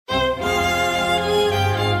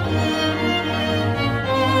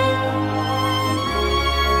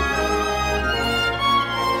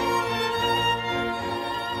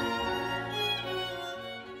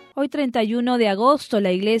31 de agosto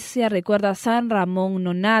la Iglesia recuerda a San Ramón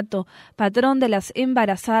Nonato, patrón de las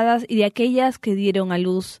embarazadas y de aquellas que dieron a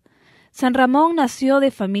luz. San Ramón nació de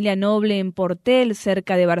familia noble en Portel,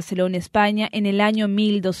 cerca de Barcelona, España, en el año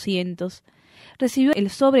 1200. Recibió el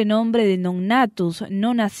sobrenombre de Nonatus,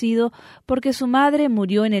 no nacido, porque su madre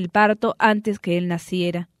murió en el parto antes que él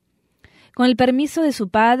naciera. Con el permiso de su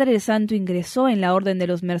padre, el santo ingresó en la Orden de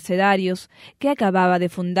los Mercedarios, que acababa de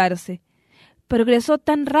fundarse. Progresó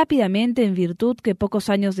tan rápidamente en virtud que pocos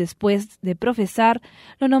años después de profesar,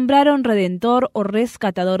 lo nombraron redentor o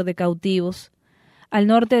rescatador de cautivos. Al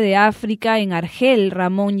norte de África, en Argel,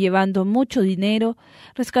 Ramón, llevando mucho dinero,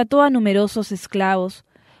 rescató a numerosos esclavos.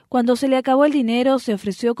 Cuando se le acabó el dinero, se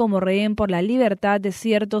ofreció como rehén por la libertad de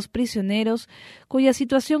ciertos prisioneros cuya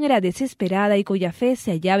situación era desesperada y cuya fe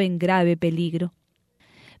se hallaba en grave peligro.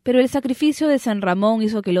 Pero el sacrificio de San Ramón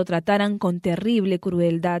hizo que lo trataran con terrible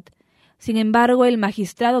crueldad. Sin embargo, el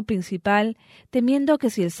magistrado principal, temiendo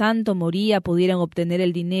que si el santo moría pudieran obtener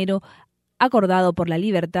el dinero acordado por la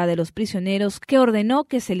libertad de los prisioneros, que ordenó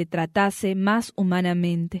que se le tratase más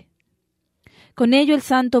humanamente. Con ello el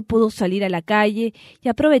santo pudo salir a la calle y,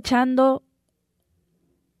 aprovechando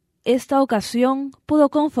esta ocasión, pudo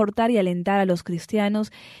confortar y alentar a los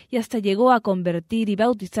cristianos y hasta llegó a convertir y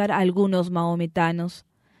bautizar a algunos mahometanos.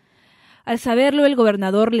 Al saberlo, el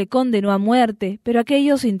gobernador le condenó a muerte, pero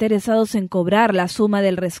aquellos interesados en cobrar la suma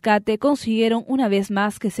del rescate consiguieron una vez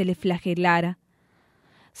más que se le flagelara.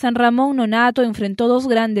 San Ramón Nonato enfrentó dos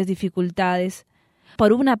grandes dificultades.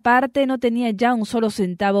 Por una parte, no tenía ya un solo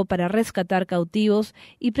centavo para rescatar cautivos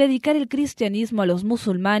y predicar el cristianismo a los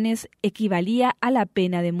musulmanes equivalía a la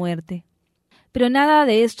pena de muerte. Pero nada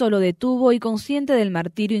de esto lo detuvo y, consciente del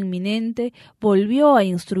martirio inminente, volvió a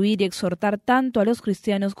instruir y exhortar tanto a los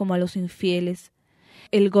cristianos como a los infieles.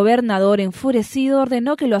 El gobernador, enfurecido,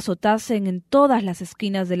 ordenó que lo azotasen en todas las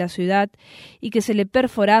esquinas de la ciudad y que se le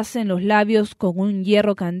perforasen los labios con un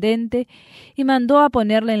hierro candente, y mandó a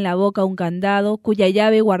ponerle en la boca un candado cuya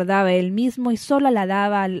llave guardaba él mismo y sola la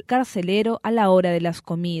daba al carcelero a la hora de las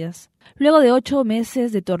comidas. Luego de 8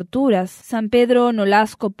 meses de torturas, San Pedro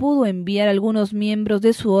Nolasco pudo enviar a algunos miembros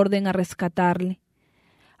de su orden a rescatarle.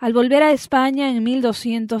 Al volver a España en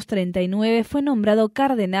 1239 fue nombrado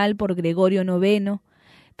cardenal por Gregorio IX,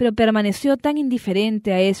 pero permaneció tan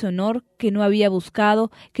indiferente a ese honor que no había buscado,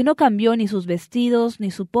 que no cambió ni sus vestidos, ni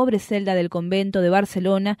su pobre celda del convento de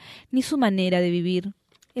Barcelona, ni su manera de vivir.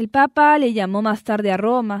 El Papa le llamó más tarde a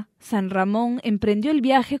Roma. San Ramón emprendió el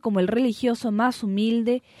viaje como el religioso más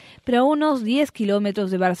humilde, pero a unos 10 kilómetros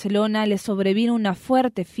de Barcelona le sobrevino una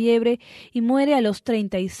fuerte fiebre y muere a los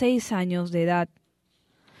 36 años de edad.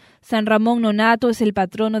 San Ramón Nonato es el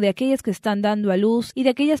patrono de aquellas que están dando a luz y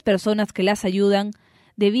de aquellas personas que las ayudan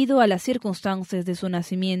debido a las circunstancias de su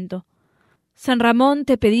nacimiento. San Ramón,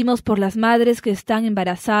 te pedimos por las madres que están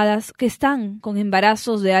embarazadas, que están con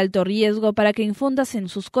embarazos de alto riesgo, para que infundas en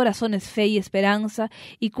sus corazones fe y esperanza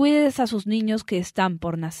y cuides a sus niños que están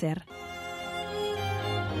por nacer.